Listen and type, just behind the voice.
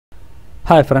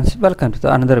Hi friends, welcome to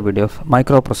another video of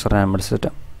microprocessor and embedded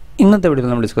system. ഇന്നത്തെ വീഡിയോയിൽ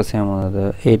നമ്മൾ discuss ചെയ്യാൻ പോകുന്നത്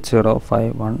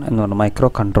 8051 എന്ന് പറഞ്ഞ മൈക്രോ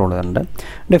കൺട്രോളറിൻ്റെ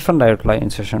ഡിഫറെൻ്റ് ആയിട്ടുള്ള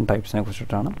ഇൻസ്ട്രക്ഷൻ ടൈപ്സിനെ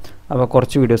കുറിച്ചിട്ടാണ്. അപ്പോൾ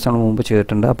കുറച്ച് വീഡിയോസ് നമ്മൾ മുമ്പ്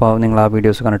ചെയ്തിട്ടുണ്ട്. അപ്പോൾ നിങ്ങൾ ആ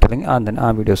വീഡിയോസ് കണ്ടിട്ടില്ലെങ്കിൽ ആദ്യം ആ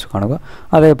വീഡിയോസ് കാണുക.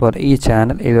 അതേപോലെ ഈ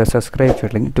ചാനൽ ഇതുവരെ സബ്സ്ക്രൈബ്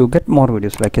ചെയ്തില്ലെങ്കിൽ to get more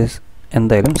videos like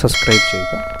എന്തായാലും സബ്സ്ക്രൈബ്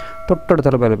ചെയ്യുക.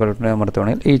 തൊട്ടടുത്തുള്ള ബെൽ ബട്ടൺ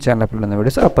അമർത്തുകയാണെങ്കിൽ ഈ ചാനലിൽ അപ്ലോഡ് ചെയ്യുന്ന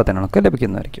വീഡിയോസ് അപ്പോൾ തന്നെ നമുക്ക്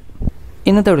ലഭിക്കുന്നതായിരിക്കും.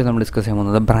 ഇന്നത്തെ വീഡിയോ നമ്മൾ ഡിസ്കസ് ചെയ്യാൻ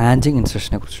പോകുന്നത് ബ്രാഞ്ചിങ്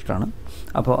ഇൻസ്ട്രക്ഷനെ കുറിച്ചിട്ടാണ്.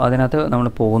 അപ്പോൾ അതിനകത്ത് നമ്മൾ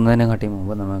പോകുന്നതിനെക്കാട്ടി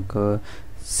മുമ്പ് നമുക്ക്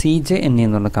CJNE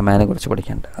എന്ന് പറഞ്ഞ കമാൻഡിനെ കുറിച്ച്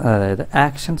പഠിക്കേണ്ടത്, അതായത്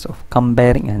actions of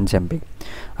comparing and jumping.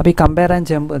 അപ്പോൾ ഈ കമ്പയർ ആൻഡ്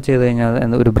ജമ്പ് ചെയ്ത്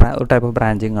കഴിഞ്ഞാൽ ഒരു ടൈപ്പ് ഓഫ്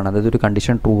ബ്രാഞ്ചിങ് ആണ്. അതായത് ഒരു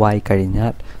കണ്ടീഷൻ ട്രൂ ആയി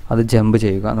കഴിഞ്ഞാൽ അത് ജമ്പ്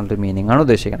ചെയ്യുക എന്നുള്ളൊരു മീനിങ് ആണ്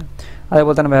ഉദ്ദേശിക്കുന്നത്.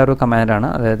 അതേപോലെ തന്നെ വേറൊരു കമാൻഡാണ്,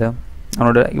 അതായത്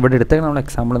നമ്മളോട് ഇവിടെ എടുത്ത നമ്മൾ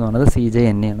എക്സാമ്പിൾ എന്ന് പറയുന്നത്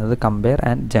CJNE ആണ്. അത് compare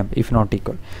and jump if not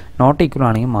equal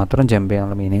ആണെങ്കിൽ മാത്രം ജമ്പ്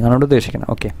ചെയ്യാനുള്ള മീനിങ് ആണ്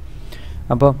ഉദ്ദേശിക്കുന്നത്. ഓക്കെ,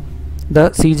 അപ്പോൾ the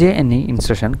CJNE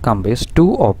instruction compares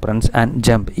two operands and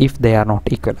jump if they are not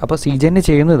equal. അപ്പോൾ CJNE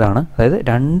ചെയ്യുന്നതാണ്, അതായത്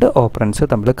രണ്ട് ഓപ്പറൻസ്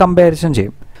തമ്മിൽ കമ്പാരിസൺ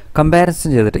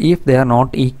ചെയ്തിട്ട് if they are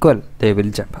not equal they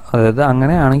will jump. അതായത്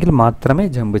അങ്ങനെയാണെങ്കിൽ മാത്രമേ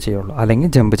ജമ്പ് ചെയ്യുള്ളൂ,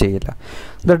 അല്ലെങ്കിൽ ജമ്പ് ചെയ്യില്ല.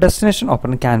 The destination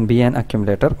operant can be an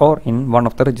accumulator or in one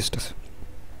of the registers.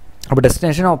 അപ്പോൾ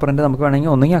ഡെസ്റ്റിനേഷൻ ഓപ്പറൻഡ് നമുക്ക് വേണമെങ്കിൽ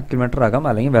ഒന്നെങ്കിൽ അക്യുമുലേറ്റർ ആകാം,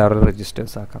 അല്ലെങ്കിൽ വേറൊരു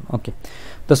രജിസ്റ്റേഴ്സ് ആക്കാം. Okay,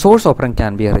 the source operant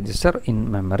can be A register in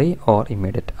memory or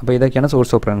immediate. അപ്പോൾ ഇതൊക്കെയാണ്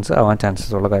സോഴ്സ് ഓപ്പറൻഡ്സ് ആവാൻ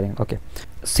ചാൻസസ് ഉള്ള കാര്യങ്ങൾ. Okay,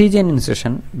 CJNE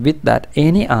instruction with that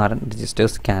any RN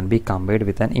registers can be compared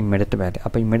with an immediate value.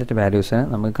 അപ്പോൾ ഇമ്മീഡിയറ്റ് വാല്യൂസിനെ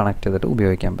നമുക്ക് connect ചെയ്തിട്ട്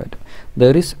ഉപയോഗിക്കാൻ പറ്റും.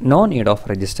 There is no need of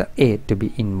register A to B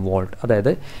involve.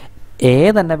 അതായത് A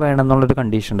തന്നെ വേണം എന്നുള്ളൊരു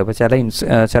കണ്ടീഷൻ ഉണ്ട്. ഇപ്പോൾ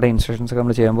ചില ഇൻസ്ട്രക്ഷൻസ് ഒക്കെ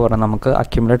നമ്മൾ ചെയ്യുമ്പോൾ പറഞ്ഞാൽ നമുക്ക്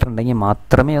അക്യുമുലേറ്റർ ഉണ്ടെങ്കിൽ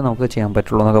മാത്രമേ നമുക്ക് ചെയ്യാൻ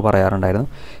പറ്റുള്ളൂ എന്നൊക്കെ പറയാറുണ്ടായിരുന്നു.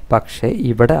 പക്ഷേ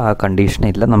ഇവിടെ ആ കണ്ടീഷൻ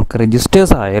ഇല്ല. നമുക്ക്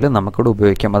രജിസ്റ്റേഴ്സ് ആയാലും നമുക്കിവിടെ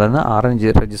ഉപയോഗിക്കാം. അതായത് RN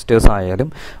രജിസ്റ്റേഴ്സ് ആയാലും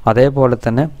അതേപോലെ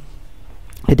തന്നെ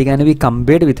it can be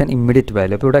compared with an immediate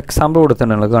value. അപ്പോൾ ഇവിടെ എക്സാമ്പിൾ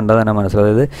കൊടുത്തിട്ടുണ്ട്, നിങ്ങൾക്ക് കണ്ടാൽ തന്നെ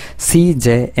മനസ്സിലായത്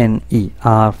CJNE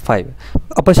R5.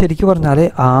 അപ്പോൾ ശരിക്കും പറഞ്ഞാൽ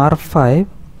R5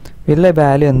 വലിയ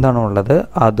വാല്യൂ എന്താണോ ഉള്ളത്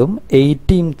അതും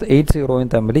 80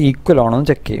 തമ്മിൽ ഈക്വൽ ആണോ എന്ന്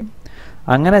ചെക്ക് ചെയ്യും.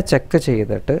 അങ്ങനെ ചെക്ക്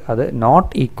ചെയ്തിട്ട് അത് നോട്ട്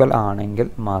ഈക്വൽ ആണെങ്കിൽ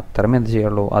മാത്രമേ എന്ത്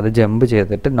ചെയ്യുള്ളൂ, അത് ജമ്പ്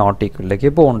ചെയ്തിട്ട് നോട്ട്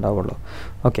ഈക്വലിലേക്ക് പോകുന്നുണ്ടാവുള്ളൂ.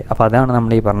 ഓക്കെ, അപ്പോൾ അതാണ്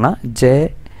നമ്മൾ ഈ പറഞ്ഞ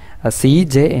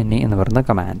CJNE എന്ന് പറയുന്ന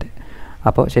കമാൻഡ്.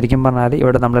 അപ്പോൾ ശരിക്കും പറഞ്ഞാൽ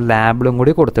ഇവിടെ നമ്മൾ ലാബിലും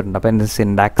കൂടി കൊടുത്തിട്ടുണ്ട്. അപ്പോൾ എൻ്റെ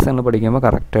സിൻടാക്സ് നമ്മൾ പഠിക്കുമ്പോൾ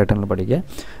കറക്റ്റായിട്ട് നമ്മൾ പഠിക്കുക.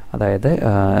 അതായത്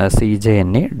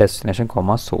CJNE ഡെസ്റ്റിനേഷൻ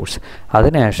സോഴ്സ്,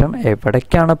 അതിനുശേഷം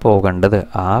എവിടേക്കാണ് പോകേണ്ടത്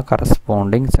ആ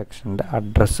കറസ്പോണ്ടിങ് സെക്ഷൻ്റെ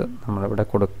അഡ്രസ്സ് നമ്മളിവിടെ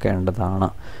കൊടുക്കേണ്ടതാണ്.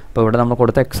 അപ്പോൾ ഇവിടെ നമ്മൾ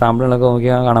കൊടുത്ത എക്സാമ്പിളുകളൊക്കെ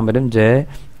നോക്കിയാൽ കാണാൻ പറ്റും.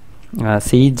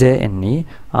 CJNE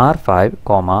R5,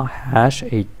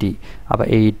 #80. അപ്പോൾ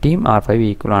 80 R5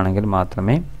 ഈക്വൽ ആണെങ്കിൽ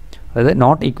മാത്രമേ, അതായത്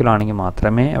നോട്ട് ഈക്വൽ ആണെങ്കിൽ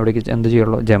മാത്രമേ അവിടേക്ക് എന്ത്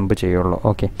ചെയ്യുള്ളൂ, ജമ്പ് ചെയ്യുള്ളൂ.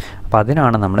 ഓക്കെ, അപ്പോൾ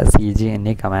അതിനാണ് നമ്മൾ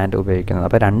CJNE കമാൻഡ് ഉപയോഗിക്കുന്നത്.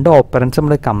 അപ്പോൾ രണ്ട് ഓപ്പറൻസ്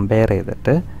നമ്മൾ കമ്പയർ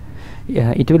ചെയ്തിട്ട്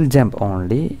it will jump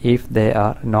only if they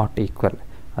are not equal.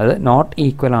 അത് നോട്ട്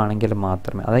ഈക്വൽ ആണെങ്കിൽ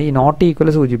മാത്രമേ, അതായത് ഈ നോട്ട്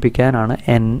ഈക്വൽ സൂചിപ്പിക്കാനാണ്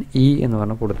NE എന്ന്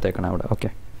പറഞ്ഞ് കൊടുത്തേക്കണം അവിടെ.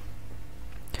 ഓക്കെ,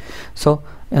 സോ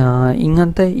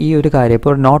ഇങ്ങനത്തെ ഈ ഒരു കാര്യം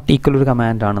ഇപ്പോൾ നോട്ട് ഈക്വൽ ഒരു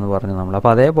കമാൻഡാണെന്ന് പറഞ്ഞു നമ്മൾ.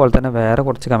 അപ്പോൾ അതേപോലെ തന്നെ വേറെ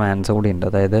കുറച്ച് കമാൻഡ്സ് കൂടി ഉണ്ട്.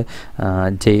 അതായത്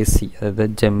JC, അതായത്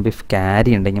ജമ്പ് ഇഫ്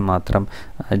ക്യാരി ഉണ്ടെങ്കിൽ മാത്രം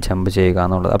ജമ്പ് ചെയ്യുക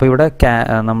എന്നുള്ളത്. അപ്പോൾ ഇവിടെ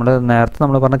നമ്മൾ നേരത്തെ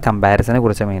നമ്മൾ പറഞ്ഞ കമ്പാരിസനെ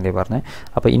കുറിച്ച് മെയിൻലി പറഞ്ഞത്.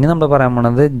 അപ്പോൾ ഇനി നമ്മൾ പറയാൻ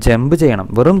പോകുന്നത് ജമ്പ് ചെയ്യണം,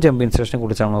 വെറും ജമ്പ് ഇൻസ്ട്രക്ഷനെ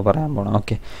കുറിച്ചാണ് നമ്മൾ പറയാൻ പോകുന്നത്.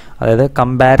 ഓക്കെ, അതായത്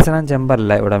കമ്പാരിസൺ ആൻഡ് ജമ്പ്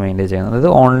അല്ല ഇവിടെ മെയിൻലി ചെയ്യുന്നത്, അതായത്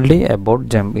ഓൺലി അബൌട്ട്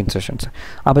ജമ്പ് ഇൻസ്ട്രക്ഷൻസ്.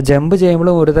 അപ്പോൾ ജമ്പ്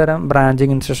ചെയ്യുമ്പോൾ ഒരു തരം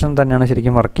ബ്രാഞ്ചിങ് ഇൻസ്ട്രക്ഷൻ തന്നെയാണ്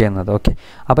ശരിക്കും വർക്ക് ചെയ്യുന്നത്. ഓക്കെ,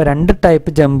 അപ്പോൾ രണ്ട്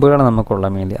ടൈപ്പ് ജമ്പുകളാണ് നമുക്കുള്ള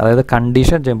മെയിൻലി, അതായത്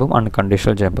കണ്ടീഷണൽ ജമ്പും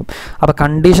അൺകണ്ടീഷണൽ ജമ്പും. അപ്പോൾ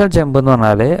കണ്ടീഷണൽ ജമ്പ് എന്ന്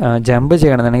പറഞ്ഞാൽ ജമ്പ്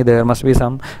ചെയ്യണമെന്നുണ്ടെങ്കിൽ there must be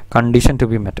some condition to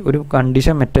B met. ഒരു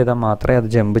കണ്ടീഷൻ മെറ്റ് ചെയ്താൽ മാത്രമേ അത്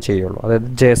ജമ്പ് ചെയ്യുള്ളൂ. അതായത്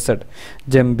JZ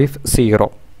ജമ്പ് ഇഫ് 0,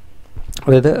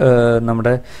 അതായത്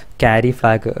നമ്മുടെ ക്യാരി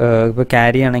ഫ്ലാഗ്, ഇപ്പോൾ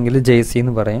ക്യാരി ആണെങ്കിൽ JC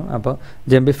എന്ന് പറയും. അപ്പോൾ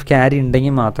ജമ്പ് ഇഫ് ക്യാരി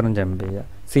ഉണ്ടെങ്കിൽ മാത്രം ജമ്പ് ചെയ്യുക,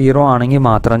 0 ആണെങ്കിൽ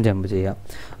മാത്രം ജമ്പ് ചെയ്യുക.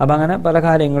 അപ്പോൾ അങ്ങനെ പല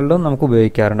കാര്യങ്ങളിലും നമുക്ക്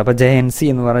ഉപയോഗിക്കാറുണ്ട്. അപ്പോൾ JNC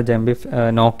എന്ന് പറഞ്ഞാൽ ജമ്പ് ഇഫ്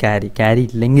നോ ക്യാരി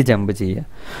ഇല്ലെങ്കിൽ ജമ്പ് ചെയ്യുക.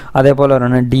 അതേപോലെ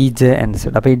ഒരെണ്ണം DJNZ.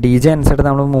 അപ്പോൾ ഈ DJNZ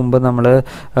നമ്മൾ മുമ്പ് നമ്മൾ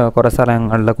കുറേ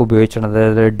സ്ഥലങ്ങളിലൊക്കെ ഉപയോഗിച്ചിട്ടുണ്ട്.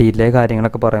 അതായത് ഡിലേ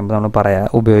കാര്യങ്ങളൊക്കെ പറയുമ്പോൾ നമ്മൾ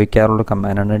ഉപയോഗിക്കാറുള്ള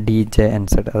കമാൻഡാണ്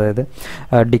DJNZ. അതായത്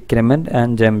decrement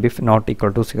and jump if not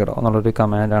equal to 0 എന്നുള്ളൊരു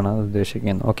കമാൻഡാണ്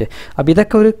ഉദ്ദേശിക്കുന്നത്. ഓക്കെ, അപ്പോൾ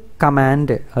ഇതൊക്കെ ഒരു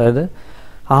കമാൻഡ്, അതായത്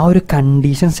ആ ഒരു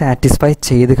കണ്ടീഷൻ സാറ്റിസ്ഫൈ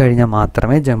ചെയ്ത് കഴിഞ്ഞാൽ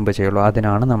മാത്രമേ ജമ്പ് ചെയ്യുള്ളൂ.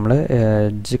 അതിനാണ് നമ്മൾ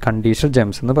കണ്ടീഷണൽ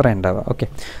ജംപ്സ് എന്ന് പറയേണ്ടാവുക. ഓക്കെ,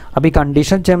 അപ്പോൾ ഈ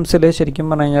കണ്ടീഷണൽ ജംപ്സിൽ ശരിക്കും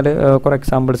പറഞ്ഞു കഴിഞ്ഞാൽ കുറേ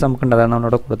എക്സാമ്പിൾസ് നമുക്കുണ്ട്. അതാണ്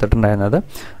നമ്മളിവിടെ കൊടുത്തിട്ടുണ്ടായിരുന്നത്.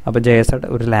 അപ്പോൾ JZ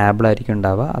ഒരു ലാബിലായിരിക്കും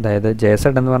ഉണ്ടാവുക. അതായത്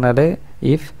JZ എന്ന് പറഞ്ഞാൽ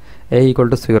ഇഫ് A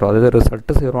 = 0, അതായത്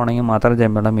റിസൾട്ട് 0 ആണെങ്കിൽ മാത്രം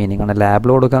ജമ്പ് ചെയ്യേണ്ട മീനിങ് ആണ്. ലാബിൽ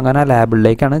കൊടുക്കുക, അങ്ങനെ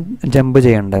ലാബിലേക്കാണ് ജമ്പ്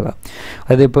ചെയ്യേണ്ടത്.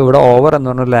 അതായത് ഇപ്പോൾ ഇവിടെ ഓവർ എന്ന്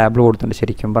പറഞ്ഞൊരു ലാബിൽ കൊടുത്തിട്ടുണ്ട്.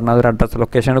 ശരിക്കും പറഞ്ഞാൽ അതൊരു അഡ്രസ്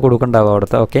ലൊക്കേഷനാണ് കൊടുക്കേണ്ടാവുക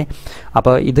അവിടുത്തെ. ഓക്കെ,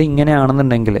 അപ്പോൾ ഇത്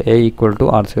ഇങ്ങനെയാണെന്നുണ്ടെങ്കിൽ A =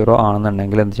 R0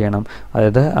 ആണെന്നുണ്ടെങ്കിൽ എന്ത് ചെയ്യണം,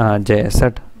 അതായത്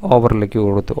JZ ഓവറിലേക്ക്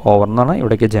കൊടുത്തു. ഓവർ എന്ന് പറഞ്ഞാൽ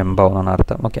ഇവിടേക്ക് ജമ്പ് ആവുന്നതാണ്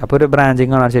അർത്ഥം. ഓക്കെ, അപ്പോൾ ഒരു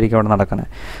ബ്രാഞ്ചിങ് ആണ് ശരിക്കും ഇവിടെ നടക്കുന്നത്.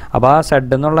 അപ്പോൾ ആ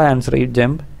സെഡ് എന്നുള്ള ആൻസർ ഈ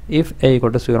jump if A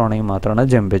equal to 0 ആണെങ്കിൽ മാത്രമാണ്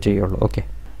ജമ്പ് ചെയ്യുള്ളൂ. Okay,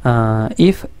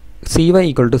 if C Y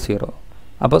equal to 0,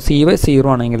 അപ്പോൾ സി വൈ 0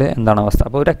 ആണെങ്കിൽ എന്താണ് അവസ്ഥ?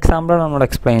 അപ്പോൾ ഒരു എക്സാമ്പിളാണ് നമ്മൾ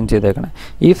എക്സ്പ്ലെയിൻ ചെയ്തേക്കണേ.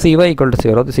 If C Y equal to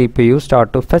 0, the CPU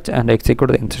start to fetch and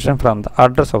execute the instruction from the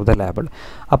address of the label.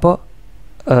 അപ്പോൾ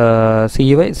സി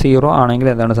വൈ 0 ആണെങ്കിൽ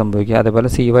എന്താണ് സംഭവിക്കുക, അതേപോലെ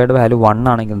സി വൈയുടെ വാല്യൂ 1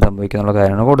 ആണെങ്കിൽ സംഭവിക്കുക എന്നുള്ള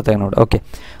കാര്യമാണ് കൊടുത്തതിനോട്. ഓക്കെ,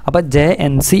 അപ്പോൾ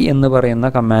JNC എന്ന് പറയുന്ന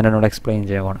കമാൻഡിനോട് എക്സ്പ്ലെയിൻ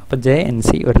ചെയ്യുകയാണ്. അപ്പോൾ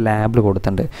JNC ഒരു ലാബിൾ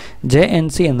കൊടുത്തിട്ടുണ്ട്.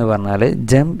 JNC എന്ന് പറഞ്ഞാൽ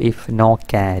jump if no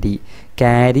carry,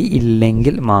 carry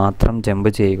ഇല്ലെങ്കിൽ മാത്രം ജമ്പ്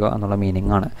ചെയ്യുക എന്നുള്ള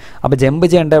മീനിങ് ആണ്. അപ്പോൾ ജമ്പ്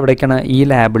ചെയ്യേണ്ടത് എവിടേക്കാണ്? ഈ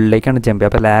ലാബിളിലേക്കാണ് ജമ്പ്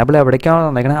ചെയ്യുക. അപ്പോൾ ലാബിൾ എവിടേക്കാണ്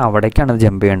തന്നേക്കുന്നത് അവിടേക്കാണ്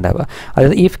ജമ്പ് ചെയ്യേണ്ടത്.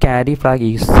 അതായത് if carry flag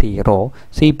is 0,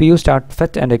 CPU start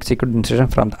fetch and execute instruction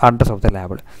from the address of the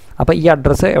ലാബിൾ. അപ്പോൾ ഈ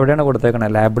അഡ്രസ്സ് എവിടെയാണ്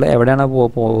കൊടുത്തേക്കുന്നത്, ലാബിൾ എവിടെയാണ്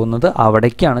പോകുന്നത്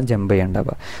അവിടേക്കാണ് ജമ്പ്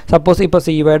ചെയ്യേണ്ടത്. സപ്പോസ് ഇപ്പോൾ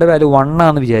സി വൈയുടെ വാല്യൂ 1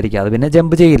 ആണെന്ന് വിചാരിക്കുക, അത് പിന്നെ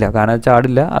ജമ്പ് ചെയ്യില്ല, കാരണം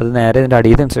ചാടില്ല, അത് നേരെ ഇതിൻ്റെ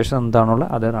അടിയത്തെ ഇൻസ്ട്രക്ഷൻ എന്താണുള്ളത്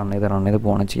അത് റൺ ചെയ്ത്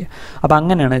പോകണം ചെയ്യുക. അപ്പോൾ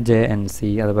അങ്ങനെയാണ് JNC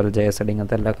അതുപോലെ JSD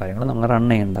ഇങ്ങനത്തെ എല്ലാ കാര്യങ്ങളും നമ്മൾ റൺ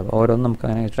ചെയ്യേണ്ടത്. ഓരോന്നും നമുക്ക്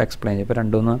അങ്ങനെ എക്സ്പ്ലെയിൻ ചെയ്യും. ഇപ്പോൾ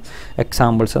 2-3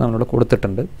 എക്സാമ്പിൾസ് നമ്മളിവിടെ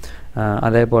കൊടുത്തിട്ടുണ്ട്.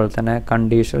 അതേപോലെ തന്നെ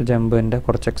കണ്ടീഷണൽ ജമ്പിൻ്റെ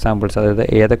കുറച്ച് എക്സാമ്പിൾസ്, അതായത്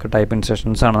ഏതൊക്കെ ടൈപ്പ്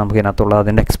ഇൻസ്ട്രക്ഷൻസ് ആണ് നമുക്ക് ഇതിനകത്തുള്ളത്,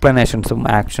 അതിൻ്റെ എക്സ്പ്ലനേഷൻസും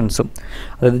ആക്ഷൻസും.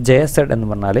 അതായത് JZ എന്ന്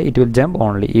പറഞ്ഞാൽ it will jump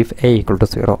only if A equal to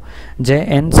 0.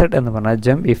 JNZ എന്ന് പറഞ്ഞാൽ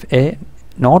jump if A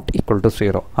not equal to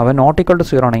 0. അവ നോട്ട് ഈക്വൽ ടു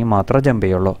 0 ആണെങ്കിൽ മാത്രമേ ജമ്പ്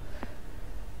ചെയ്യുള്ളൂ.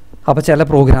 അപ്പോൾ ചില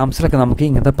പ്രോഗ്രാംസിലൊക്കെ നമുക്ക്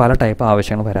ഇങ്ങനത്തെ പല ടൈപ്പ്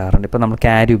ആവശ്യങ്ങൾ വരാറുണ്ട്. ഇപ്പോൾ നമ്മൾ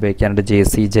ക്യാരി ഉപയോഗിക്കാറുണ്ട്,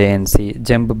 JC, JNC,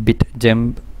 jump bit,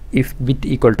 jump if bit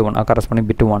equal to 1, ആ കറസ്പോണ്ടിങ്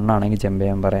ബിറ്റ് 1 ആണെങ്കിൽ ജമ്പ്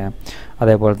ചെയ്യാൻ പറയാം.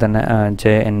 അതേപോലെ തന്നെ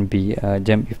JNP,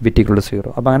 jump if bit equal to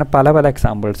 0. അപ്പോൾ അങ്ങനെ പല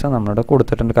എക്സാമ്പിൾസ് നമ്മളിവിടെ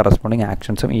കൊടുത്തിട്ടുണ്ട്. കറസ്പോണ്ടിങ്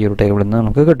ആക്ഷൻസും ഈ ഒരു ടേബിളിൽ നിന്ന്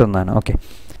നമുക്ക് കിട്ടുന്നതാണ്. Okay,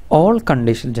 all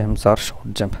conditional jumps R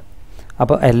short jump.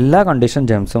 അപ്പോൾ എല്ലാ കണ്ടീഷൻ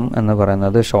ജംപ്സും എന്ന്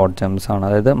പറയുന്നത് ഷോർട്ട് ജംപ്സ് ആണ്.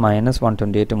 അതായത്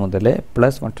 -128 മുതൽ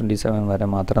 +127 വരെ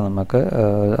മാത്രമേ നമുക്ക്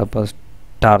അപ്പോൾ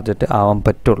ടാർഗറ്റ് ആവാൻ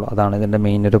പറ്റുള്ളൂ. അതാണ് ഇതിൻ്റെ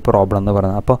മെയിൻ ഒരു പ്രോബ്ലം എന്ന്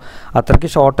പറയുന്നത്. അപ്പോൾ അത്രയ്ക്ക്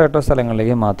ഷോർട്ടായിട്ടുള്ള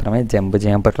സ്ഥലങ്ങളിലേക്ക് മാത്രമേ ജമ്പ്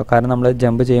ചെയ്യാൻ പറ്റുള്ളൂ. കാരണം നമ്മൾ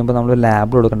ജമ്പ് ചെയ്യുമ്പോൾ നമ്മൾ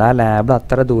ലാബ് കൊടുക്കേണ്ട, ആ ലാബ്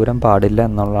അത്ര ദൂരം പാടില്ല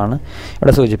എന്നുള്ളതാണ്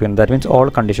ഇവിടെ സൂചിപ്പിക്കുന്നത്. That means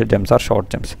all condition jumps R short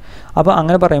jumps. അപ്പോൾ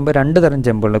അങ്ങനെ പറയുമ്പോൾ 2 തരം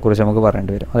ജമ്പുകളെ കുറിച്ച് നമുക്ക്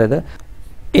പറയേണ്ടി വരും. അതായത്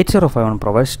 8051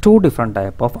 provides 2 different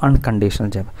type of unconditional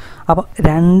jump. അപ്പോൾ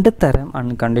 2 തരം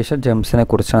അൺകണ്ടീഷണൽ ജംപ്സിനെ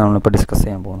കുറിച്ചാണ് നമ്മളിപ്പോൾ ഡിസ്കസ്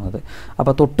ചെയ്യാൻ പോകുന്നത്.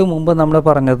 അപ്പോൾ തൊട്ട് മുമ്പ് നമ്മൾ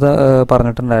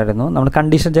പറഞ്ഞിട്ടുണ്ടായിരുന്നു നമ്മൾ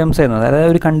കണ്ടീഷണൽ ജംപ്സ് ചെയ്യുന്നത്,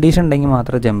 അതായത് ഒരു കണ്ടീഷൻ ഉണ്ടെങ്കിൽ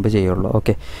മാത്രമേ ജമ്പ് ചെയ്യുള്ളൂ.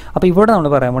 ഓക്കെ, അപ്പോൾ ഇവിടെ നമ്മൾ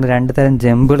പറയുമ്പോൾ 2 തരം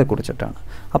ജമ്പുകളെ കുറിച്ചിട്ടാണ്.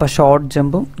 അപ്പോൾ ഷോർട്ട്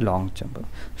ജമ്പും ലോങ് ജമ്പും.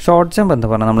 ഷോർട്ട് ജമ്പ് എന്ന്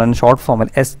പറഞ്ഞാൽ നമ്മൾ ഷോർട്ട്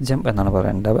ഫോമിൽ SJMP എന്നാണ്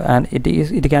പറയേണ്ടത്. And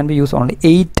it can be use only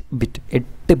 8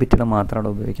 ബിറ്റിൽ മാത്രമേ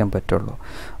ഉപയോഗിക്കാൻ പറ്റുള്ളൂ.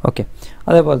 ഓക്കെ,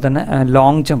 അതേപോലെ തന്നെ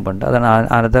ലോങ് ജമ്പ് ഉണ്ട്, അതാണ്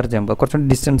അനദർ ജമ്പ്. കുറച്ച്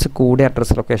ഡിസ്റ്റൻസ് കൂടിയ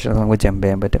അഡ്രസ് ലൊക്കേഷൻസ് നമുക്ക് ജമ്പ്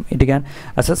ചെയ്യാൻ പറ്റും. It can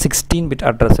as A 16 bit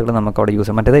അഡ്രസ്സുകൾ നമുക്ക് അവിടെ യൂസ്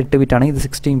ചെയ്യാം. മറ്റേത് 8 ബിറ്റ് ആണെങ്കിൽ ഇത്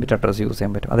 16 ബിറ്റ് അഡ്രസ് യൂസ്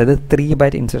ചെയ്യാൻ പറ്റും. അതായത് 3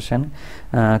 byte instruction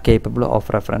capable of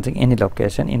referencing any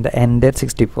location in the എൻഡർ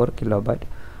 64 kilobyte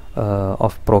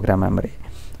of program memory.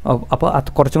 അപ്പോൾ അത്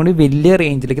കുറച്ചും കൂടി വലിയ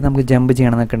റേഞ്ചിലേക്ക് നമുക്ക് ജമ്പ്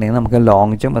ചെയ്യണമെന്നൊക്കെ ഉണ്ടെങ്കിൽ നമുക്ക്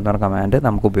ലോങ് ജമ്പ് എന്ന കമാൻഡ്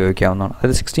നമുക്ക് ഉപയോഗിക്കാവുന്നതാണ്.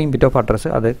 അതായത് 16 ബിറ്റ് ഓഫ് അഡ്രസ്സ്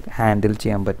അത് ഹാൻഡിൽ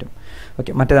ചെയ്യാൻ പറ്റും.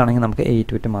 ഓക്കെ, മറ്റേതാണെങ്കിൽ നമുക്ക്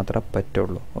 8 ബിറ്റ് മാത്രമേ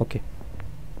പറ്റുള്ളൂ. ഓക്കെ,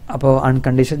 അപ്പോൾ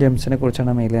അൺകണ്ടീഷണൽ ജംപ്സിനെ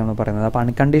കുറിച്ചാണ് മെയിൻലി നമ്മൾ പറയുന്നത്. അപ്പോൾ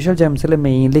അൺകണ്ടീഷണൽ ജംപ്സിൽ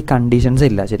മെയിൻലി കണ്ടീഷൻസ്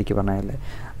ഇല്ല ശരിക്കും പറഞ്ഞാൽ.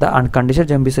 The unconditional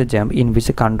jump is A jump in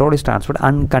which control is transferred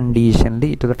unconditionally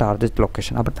to the target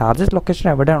location. അപ്പോൾ ടാർഗറ്റ് ലൊക്കേഷൻ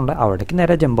എവിടെയുണ്ട് അവിടേക്ക്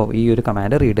നേരെ ജമ്പ് ആവും ഈ ഒരു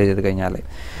കമാൻഡ് റീഡ് ചെയ്ത് കഴിഞ്ഞാൽ.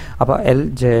 അപ്പോൾ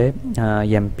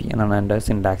LJMP എന്നാണ് എൻ്റെ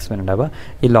സിൻടാക്സ് വരുന്നത്. അപ്പോൾ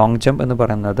ഈ ലോങ് ജമ്പ് എന്ന്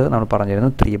പറയുന്നത് നമ്മൾ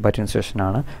പറഞ്ഞിരുന്നു 3 byte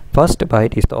ഇൻസ്ട്രക്ഷനാണ്. First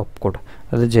byte is the op code,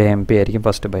 അത് JMP ആയിരിക്കും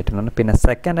ഫസ്റ്റ് ബൈറ്റ് എന്ന് പറഞ്ഞാൽ. പിന്നെ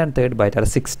സെക്കൻഡ് ആൻഡ് തേർഡ് ബൈറ്റ് അത്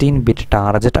 16 ബിറ്റ്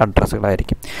ടാർഗറ്റ്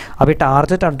അഡ്രസ്സുകളായിരിക്കും. അപ്പോൾ ഈ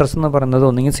ടാർഗറ്റ് അഡ്രസ്സ് എന്ന് പറയുന്നത്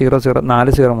ഒന്നെങ്കിൽ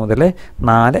 40 മുതൽ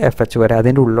 4FH വരെ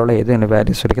അതിൻ്റെ ഉള്ളിലുള്ള ഏതെങ്കിലും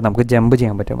വാല്യൂസിലേക്ക് നമുക്ക് ജമ്പ്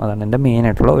ചെയ്യാൻ പറ്റും. അതാണ് എൻ്റെ മെയിൻ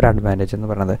ആയിട്ടുള്ള ഒരു അഡ്വാൻറ്റേജ് എന്ന്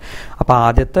പറയുന്നത്. അപ്പോൾ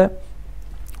ആദ്യത്തെ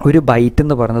ഒരു ബൈറ്റ്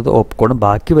എന്ന് പറയുന്നത് ഓപ്പ് കോഡും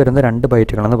ബാക്കി വരുന്ന 2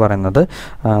 ബൈറ്റുകളെന്ന് പറയുന്നത്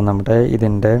നമ്മുടെ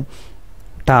ഇതിൻ്റെ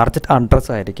ടാർഗറ്റ്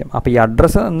അഡ്രസ്സ് ആയിരിക്കും. അപ്പോൾ ഈ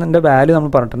അഡ്രസ്സ് എന്നതിൻ്റെ വാല്യൂ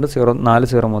നമ്മൾ പറഞ്ഞിട്ടുണ്ട്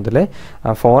 40 മുതൽ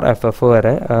 4FF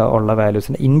വരെ ഉള്ള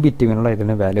വാല്യൂസിൻ്റെ ഇൻ ബിറ്റ്വീനുള്ള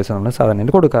ഇതിൻ്റെ വാല്യൂസ് നമ്മൾ സാധാരണ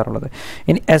കൊടുക്കാറുള്ളത്.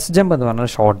 ഇനി SJMP എന്ന് പറഞ്ഞാൽ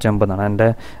ഷോർട്ട് ജമ്പ് എന്നാണ്. എൻ്റെ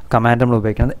കമാൻഡ് നമ്മൾ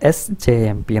ഉപയോഗിക്കുന്നത്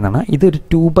SJMP എന്നാണ്. ഇതൊരു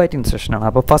 2 byte ഇൻസ്ട്രക്ഷനാണ്.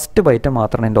 അപ്പോൾ ഫസ്റ്റ് ബൈറ്റ്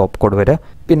മാത്രമാണ് എൻ്റെ ഓപ്പ് കോഡ് വരിക.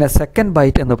 പിന്നെ സെക്കൻഡ്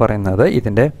ബൈറ്റ് എന്ന് പറയുന്നത്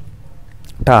ഇതിൻ്റെ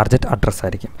ടാർഗറ്റ് അഡ്രസ്സ്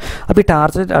ആയിരിക്കും. അപ്പോൾ ഈ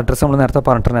ടാർഗറ്റ് അഡ്രസ്സ് നമ്മൾ നേരത്തെ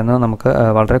പറഞ്ഞിട്ടുണ്ടായിരുന്നു നമുക്ക്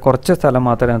വളരെ കുറച്ച് സ്ഥലം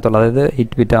മാത്രമേ അതിനകത്തുള്ളൂ. അതായത്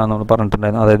 8 ബിറ്റ് ആണെന്ന് നമ്മൾ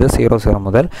പറഞ്ഞിട്ടുണ്ടായിരുന്നു. അതായത് 00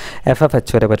 മുതൽ FFH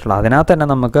വരെ പറ്റുള്ളൂ. അതിനകത്ത് തന്നെ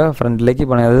നമുക്ക് ഫ്രണ്ടിലേക്ക്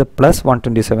പോകണമെങ്കിൽ അതായത്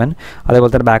 +127,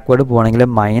 അതേപോലെ തന്നെ ബാക്ക്വേർഡ് പോകുകയാണെങ്കിൽ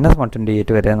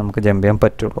 -128 വരെ നമുക്ക് ജമ്പ് ചെയ്യാൻ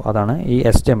പറ്റുള്ളൂ. അതാണ് ഈ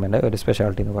SJMPൻ്റെ ഒരു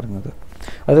സ്പെഷ്യാലിറ്റി എന്ന് പറയുന്നത്.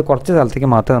 അത് കുറച്ച്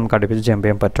സ്ഥലത്തേക്ക് മാത്രമേ നമുക്ക് അടുപ്പിച്ച് ജമ്പ്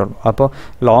ചെയ്യാൻ പറ്റുള്ളൂ. അപ്പോൾ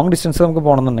ലോങ് ഡിസ്റ്റൻസ് നമുക്ക്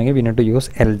പോകണമെന്നുണ്ടെങ്കിൽ we need to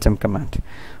use LJMP command.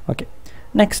 Okay,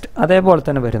 next അതേപോലെ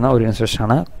തന്നെ വരുന്ന ഒരു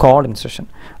ഇൻസ്ട്രക്ഷനാണ് കോൾ ഇൻസ്ട്രക്ഷൻ.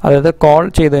 അതായത് കോൾ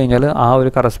ചെയ്ത് കഴിഞ്ഞാൽ ആ ഒരു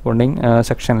കറസ്പോണ്ടിങ്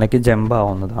സെക്ഷനിലേക്ക് ജമ്പ്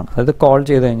ആവുന്നതാണ്. അതായത് കോൾ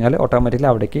ചെയ്ത് കഴിഞ്ഞാൽ ഓട്ടോമാറ്റിക്കലി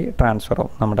അവിടേക്ക് ട്രാൻസ്ഫർ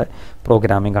ആവും നമ്മുടെ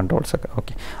പ്രോഗ്രാമിംഗ് കൺട്രോൾസ് ഒക്കെ.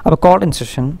 ഓക്കെ, അപ്പോൾ call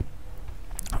instruction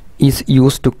is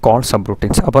use to call sub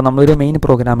routines. അപ്പോൾ നമ്മളൊരു മെയിൻ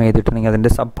പ്രോഗ്രാം എഴുതിയിട്ടുണ്ടെങ്കിൽ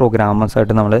അതിൻ്റെ സബ് പ്രോഗ്രാമേഴ്സ്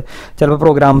ആയിട്ട് നമ്മൾ ചിലപ്പോൾ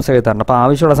പ്രോഗ്രാംസ് എഴുതാറുണ്ട്. അപ്പോൾ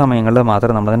ആവശ്യമുള്ള സമയങ്ങളിൽ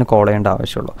മാത്രമേ നമ്മളതിന് കോൾ ചെയ്യേണ്ട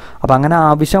ആവശ്യമുള്ളൂ. അപ്പോൾ അങ്ങനെ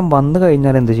ആവശ്യം വന്നു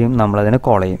കഴിഞ്ഞാൽ എന്ത് ചെയ്യും, നമ്മളതിന്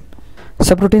കോൾ ചെയ്യും.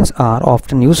 Sub routines R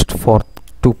often used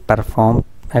to perform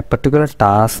a particular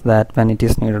task that when it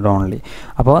is needed only.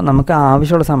 അപ്പോൾ നമുക്ക്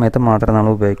ആവശ്യമുള്ള സമയത്ത് മാത്രമേ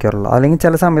നമ്മൾ ഉപയോഗിക്കാറുള്ളൂ. അല്ലെങ്കിൽ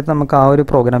ചില സമയത്ത് നമുക്ക് ആ ഒരു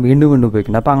പ്രോഗ്രാം വീണ്ടും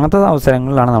ഉപയോഗിക്കുന്നത്. അപ്പോൾ അങ്ങനത്തെ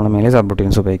അവസരങ്ങളിലാണ് നമ്മൾ മെയിൻലി സബ്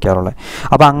റൂട്ടീൻസ് ഉപയോഗിക്കാറുള്ളത്.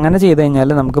 അപ്പോൾ അങ്ങനെ ചെയ്ത്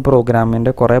കഴിഞ്ഞാൽ നമുക്ക്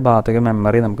പ്രോഗ്രാമിൻ്റെ കുറേ ഭാഗത്തേക്ക്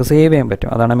മെമ്മറി നമുക്ക് സേവ് ചെയ്യാൻ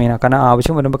പറ്റും. അതാണ് മെയിൻ. കാരണം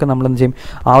ആവശ്യം വരുമ്പോൾ നമ്മൾ എന്ത് ചെയ്യും,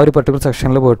 ആ ഒരു പർട്ടിക്കുലർ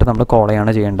സെക്ഷനിൽ പോയിട്ട് നമ്മൾ കോൾ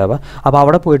ചെയ്യാണ് ചെയ്യേണ്ടത്. അപ്പോൾ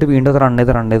അവിടെ പോയിട്ട് വീണ്ടും റൺ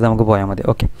ചെയ്ത് നമുക്ക് പോയാൽ മതി.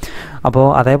 ഓക്കെ, അപ്പോൾ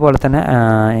അതേപോലെ തന്നെ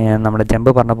നമ്മുടെ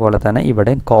ജമ്പ് പറഞ്ഞ പോലെ തന്നെ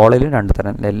ഇവിടെ കോളിൽ രണ്ട്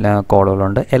തരം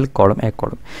കോളുകളുണ്ട്, എൽ കോളും എ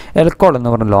കോളും. എൽ കോൾ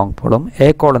എന്ന് ലോങ് കോളും എ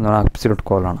കോൾ എന്ന് പറഞ്ഞാൽ അബ്സല്യൂട്ട്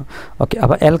കോളാണ്. ഓക്കെ,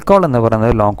 അപ്പോൾ എൽ കോൾ എന്ന്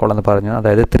പറയുന്നത് ലോങ് കോൾ എന്ന് പറഞ്ഞു,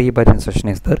 അതായത് 3 ബൈറ്റ് ഇൻസ്ട്രക്ഷൻ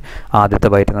ഇസ് ദർ. ആദ്യത്തെ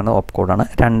ബൈറ്റ് എന്ന് പറഞ്ഞാൽ ഓപ്പ് കോഡാണ്.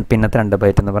 പിന്നത്തെ 2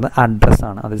 ബൈറ്റ് എന്ന് പറഞ്ഞാൽ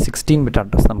അഡ്രസ്സാണ്. അത് 16 ബിറ്റ്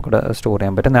അഡ്രസ്സ് നമുക്കിവിടെ സ്റ്റോർ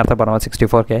ചെയ്യാൻ പറ്റും. നേരത്തെ പറഞ്ഞാൽ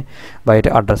 64K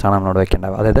ബൈറ്റ് അഡ്രസ്സാണ് നമ്മളോട്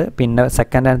വെക്കേണ്ടത്. അതായത് പിന്നെ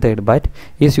second and third byte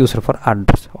is used for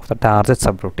address of the target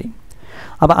sub routine.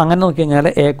 അപ്പോൾ അങ്ങനെ നോക്കി കഴിഞ്ഞാൽ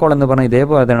എ കോൾ എന്ന് പറഞ്ഞാൽ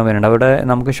ഇതേപോലെ തന്നെ വരുന്നുണ്ട്. അവിടെ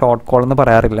നമുക്ക് ഷോർട്ട് കോൾ എന്ന്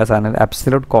പറയാറില്ല, സാധനം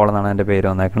അബ്സല്യൂട്ട് കോൾ എന്നാണ് എൻ്റെ പേര്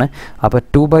വന്നേക്കണത്. അപ്പോൾ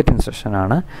 2 ബൈറ്റ്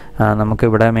ഇൻസ്ട്രക്ഷനാണ്.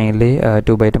 നമുക്കിവിടെ മെയിൻലി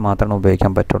 2 ബൈറ്റ് മാത്രമേ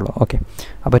ഉപയോഗിക്കാൻ പറ്റുള്ളൂ. ഓക്കെ,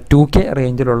 അപ്പോൾ 2K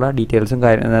റേഞ്ചിലുള്ള ഡീറ്റെയിൽസും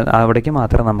അവിടേക്ക്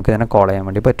മാത്രമേ നമുക്ക് ഇതിനെ കോൾ ചെയ്യാൻ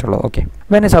വേണ്ടി പറ്റുള്ളൂ. Okay,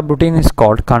 when A sub routine is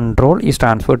called, control is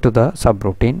transfer to the sub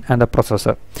routine and the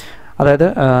processor. അതായത്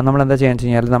നമ്മളെന്താ ചെയ്യുക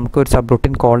കഴിഞ്ഞാൽ നമുക്കൊരു സബ്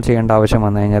റൂട്ടീൻ കോൾ ചെയ്യേണ്ട ആവശ്യം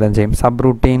വന്നു കഴിഞ്ഞാൽ എന്ത് ചെയ്യും, സബ്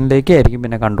റൂട്ടീനിലേക്ക് ആയിരിക്കും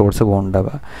പിന്നെ കൺട്രോൾസ്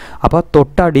പോകേണ്ടത്. അപ്പോൾ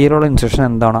തൊട്ടടിയിലുള്ള ഇൻസ്ട്രക്ഷൻ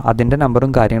എന്താണോ അതിൻ്റെ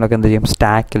നമ്പറും കാര്യങ്ങളൊക്കെ എന്ത് ചെയ്യും,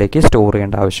 സ്റ്റാക്കിലേക്ക് സ്റ്റോർ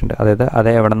ചെയ്യേണ്ട ആവശ്യമുണ്ട്. അതായത് അത്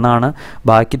എവിടെ നിന്നാണ്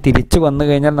ബാക്കി തിരിച്ച് വന്നു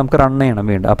കഴിഞ്ഞാൽ നമുക്ക് റൺ ചെയ്യണം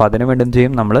വീണ്ടും. അപ്പോൾ അതിന് വേണ്ടി എന്ത്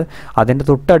ചെയ്യും, നമ്മൾ അതിൻ്റെ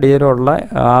തൊട്ടടിയിലുള്ള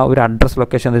ആ ഒരു അഡ്രസ്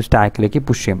ലൊക്കേഷൻ സ്റ്റാക്കിലേക്ക്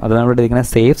പുഷ് ചെയ്യും. അത് നമ്മൾ ഇരിക്കുന്ന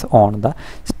saves on the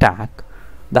stack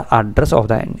the address of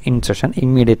the instruction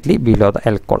immediately below the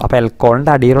L call. അപ്പോൾ L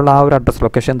callൻ്റെ അടിയിലുള്ള ആ ഒരു അഡ്രസ്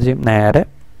ലൊക്കേഷൻ എന്ത് ചെയ്യും, നേരെ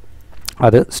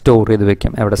അത് സ്റ്റോർ ചെയ്ത്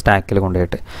വെക്കും എവിടെ, സ്റ്റാക്കിൽ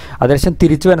കൊണ്ടുപോയിട്ട്. അതിനുശേഷം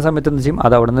തിരിച്ച് വരുന്ന സമയത്ത് എന്ത് ചെയ്യും,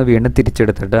 അത് അവിടെ നിന്ന് വീണ്ടും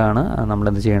തിരിച്ചെടുത്തിട്ടാണ്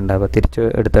നമ്മളെന്ത് ചെയ്യേണ്ടത്, തിരിച്ച്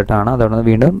എടുത്തിട്ടാണ് അത് അവിടെ നിന്ന്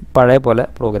വീണ്ടും പഴയ പോലെ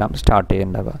പ്രോഗ്രാം സ്റ്റാർട്ട്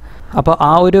ചെയ്യേണ്ടത്. അപ്പോൾ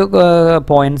ആ ഒരു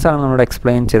പോയിൻറ്റ്സാണ് നമ്മളോട്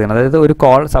എക്സ്പ്ലെയിൻ ചെയ്തത്. അതായത് ഒരു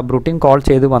കോൾ സബ് റൂട്ടീൻ കോൾ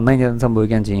ചെയ്ത് വന്നു കഴിഞ്ഞാൽ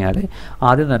സംഭവിക്കാൻ കഴിഞ്ഞാൽ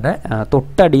ആദ്യം തന്നെ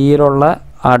തൊട്ടടിയിലുള്ള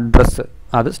അഡ്രസ്സ്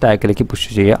അത് സ്റ്റാക്കിലേക്ക് പുഷ്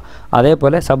ചെയ്യുക.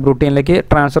 അതേപോലെ സബ് റൂട്ടീനിലേക്ക്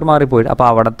ട്രാൻസ്ഫർ മാറിപ്പോയി. അപ്പോൾ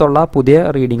അവിടത്തുള്ള പുതിയ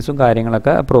റീഡിങ്സും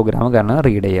കാര്യങ്ങളൊക്കെ പ്രോഗ്രാം കാരണം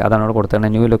റീഡ് ചെയ്യുക. അതാണ് അവിടെ കൊടുത്തത്,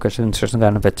 ന്യൂ ലൊക്കേഷൻ ഇൻസ്ട്രക്ഷൻ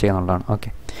കാരണം ഫെച്ച് ചെയ്യുന്നുള്ളതാണ്. ഓക്കെ,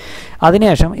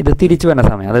 അതിനുശേഷം ഇത് തിരിച്ചു വരുന്ന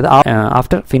സമയം, അതായത്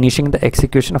after finishing the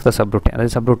execution of the sub routine,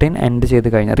 അതായത് സബ് റൂട്ടീൻ എൻഡ് ചെയ്ത്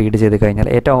കഴിഞ്ഞാൽ, റീഡ് ചെയ്ത് കഴിഞ്ഞാൽ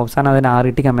ഏറ്റവും അവസാനം അതിന്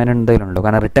RET കമാൻഡ് എന്തെങ്കിലുണ്ടോ,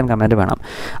 കാരണം റിട്ടേൺ കമാൻഡ് വേണം.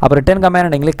 അപ്പോൾ റിട്ടേൺ കമാൻഡ്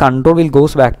ഉണ്ടെങ്കിൽ control will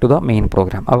goes back to the main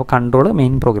programme. അപ്പോൾ കൺട്രോൾ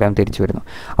മെയിൻ പ്രോഗ്രാം തിരിച്ചു വരുന്നു.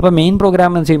 അപ്പോൾ മെയിൻ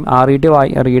പ്രോഗ്രാം എന്ന് ചെയ്യും RET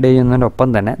റീഡ് ചെയ്യുന്നതിനൊപ്പം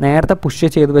തന്നെ നേരത്തെ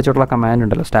പുഷ് ചെയ്ത് വെച്ചിട്ടുള്ള കമാൻഡ്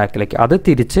ഉണ്ടല്ലോ സ്റ്റാക്കിലേക്ക്, അത്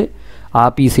തിരിച്ച് ആ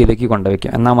PC-യിലേക്ക്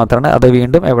കൊണ്ടുവയ്ക്കും. എന്നാൽ മാത്രമേ അത്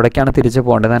വീണ്ടും എവിടേക്കാണ് തിരിച്ച്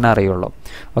പോകേണ്ടത് തന്നെ അറിയുള്ളൂ.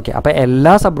 ഓക്കെ, അപ്പോൾ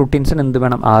എല്ലാ സബ് റൂട്ടീൻസിനും എന്ത്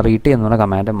വേണം, RET എന്നുള്ള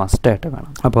കമാൻഡ് മസ്റ്റായിട്ട് വേണം.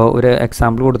 അപ്പോൾ ഒരു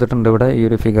എക്സാമ്പിൾ കൊടുത്തിട്ടുണ്ട് ഇവിടെ ഈ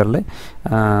ഒരു ഫിഗറിൽ.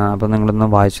 അപ്പോൾ നിങ്ങളൊന്ന്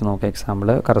വായിച്ച് നോക്കുക. എക്സാമ്പിൾ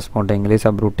കറസ്പോണ്ടിങ്ങിൽ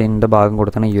സബ് റൂട്ടീൻ്റെ ഭാഗം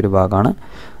കൊടുത്തത് ഈ ഒരു ഭാഗമാണ്.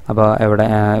 അപ്പോൾ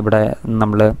ഇവിടെ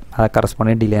നമ്മൾ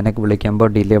കറസ്പോണ്ടിങ് ഡിലേനെ വിളിക്കുമ്പോൾ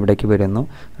ഡിലേ എവിടേക്ക് വരുന്നു,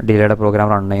 ഡിലേയുടെ പ്രോഗ്രാം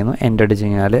റൺ ചെയ്യുന്നു, എൻഡ് അടിച്ച്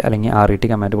കഴിഞ്ഞാൽ അല്ലെങ്കിൽ RET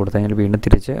കമാൻഡ് കൊടുത്തു കഴിഞ്ഞാൽ വീണ്ടും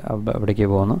തിരിച്ച് എവിടേക്ക്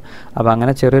പോകുന്നു. അപ്പോൾ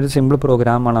അങ്ങനെ ചെറിയൊരു സിമ്പിൾ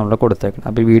പ്രോഗ്രാമാണ് നമ്മൾ കൊടുത്തേക്കുന്നത്.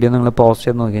 അപ്പോൾ ഈ വീഡിയോ നിങ്ങൾ പോസ്റ്റ്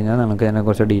ചെയ്ത് നോക്കി കഴിഞ്ഞാൽ നിങ്ങൾക്ക്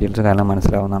അതിനെക്കുറിച്ച് ഡീറ്റെയിൽസ് കാരണം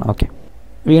മനസ്സിലാവുന്നതാണ്. ഓക്കെ,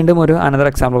 വീണ്ടും ഒരു അനദർ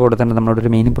എക്സാമ്പിൾ കൊടുത്തിട്ടുണ്ട്. നമ്മളൊരു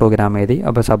മെയിൻ പ്രോഗ്രാം എഴുതി.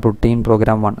 അപ്പോൾ സബ് റൂട്ടീൻ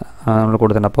പ്രോഗ്രാം 1 നമ്മൾ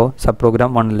കൊടുത്തിട്ടുണ്ട്. അപ്പോൾ സബ് പ്രോഗ്രാം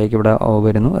 1ലേക്ക് ഇവിടെ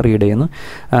വരുന്നു, റീഡ് ചെയ്യുന്നു.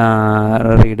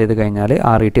 റീഡ് ചെയ്ത് കഴിഞ്ഞാൽ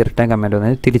RET റിട്ടേൺ കമാൻഡ്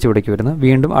വന്നാൽ തിരിച്ച് ഇവിടേക്ക് വരുന്നു.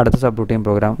 വീണ്ടും അടുത്ത സബ് റൂട്ടീൻ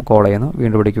പ്രോഗ്രാം കോൾ ചെയ്യുന്നു,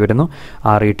 വീണ്ടും ഇവിടേക്ക് വരുന്നു.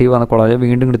 RET വന്ന് കോൾ ചെയ്ത്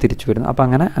വീണ്ടും ഇങ്ങോട്ട് തിരിച്ച് വരുന്നു. അപ്പോൾ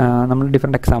അങ്ങനെ നമ്മൾ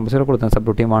ഡിഫറെൻറ്റ് എക്സാമ്പിൾസ് കൊടുക്കുന്നത് sub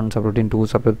routine 1, sub routine 2,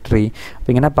 sub routine 3.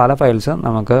 അപ്പോൾ ഇങ്ങനെ പല ഫയൽസ്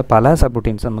നമുക്ക് പല സബ്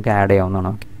റൂട്ടീൻസ് നമുക്ക് ആഡ്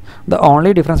ചെയ്യാവുന്നതാണ്. The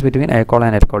only difference between ACALL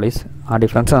and LCALL is ആ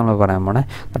ഡിഫറൻസ് നമ്മൾ പറയാൻ പോണേ.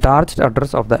 The target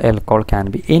address of the LCALL can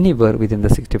be anywhere within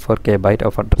the 64K byte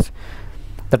of address.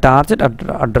 The target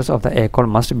address of the ACALL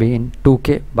must be in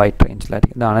 2K byte range.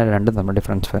 ഇതാണ് രണ്ടും നമ്മൾ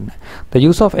difference വരുന്നത്. The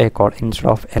use of ACALL instead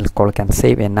of LCALL can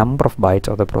save a number of bytes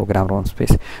of the program ROM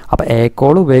space. അപ്പോൾ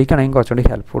ACALL ഉപയോഗിക്കണമെങ്കിൽ കുറച്ചുകൂടി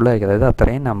helpful ആയിരിക്കും. അതായത്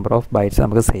അത്രയും നമ്പർ ഓഫ് ബൈറ്റ്സ്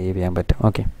നമുക്ക് സേവ് ചെയ്യാൻ പറ്റും.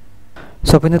 ഓക്കെ,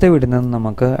 സോ അപ്പോൾ ഇന്നത്തെ വീഡിയോയിൽ നിന്ന്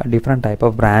നമുക്ക് ഡിഫറെൻറ്റ് ടൈപ്പ്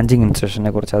ഓഫ് ബ്രാഞ്ചിങ് ഇൻസ്ട്രക്ഷനെ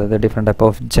കുറിച്ച്, അതായത് different type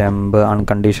of jump,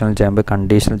 unconditional jump,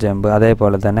 conditional jump,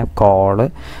 അതേപോലെ തന്നെ കോള്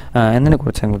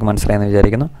എന്നതിനെക്കുറിച്ച് നിങ്ങൾക്ക് മനസ്സിലായെന്ന്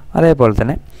വിചാരിക്കുന്നു. അതേപോലെ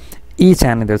തന്നെ ഈ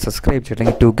ചാനൽ ഇത് സബ്സ്ക്രൈബ്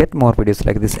ചെയ്തിട്ടുണ്ടെങ്കിൽ to get more videos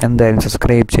like this എന്തായാലും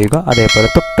സബ്സ്ക്രൈബ് ചെയ്യുക. അതേപോലെ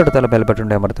തൊട്ടടുത്തുള്ള ബെൽ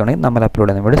ബട്ടൺ അമർത്തുകയാണെങ്കിൽ നമ്മൾ അപ്ലോഡ്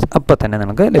ചെയ്യുന്ന വീഡിയോസ് അപ്പോൾ തന്നെ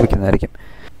നിങ്ങൾക്ക് ലഭിക്കുന്നതായിരിക്കും.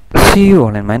 See you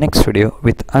all in my next video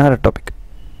with another topic.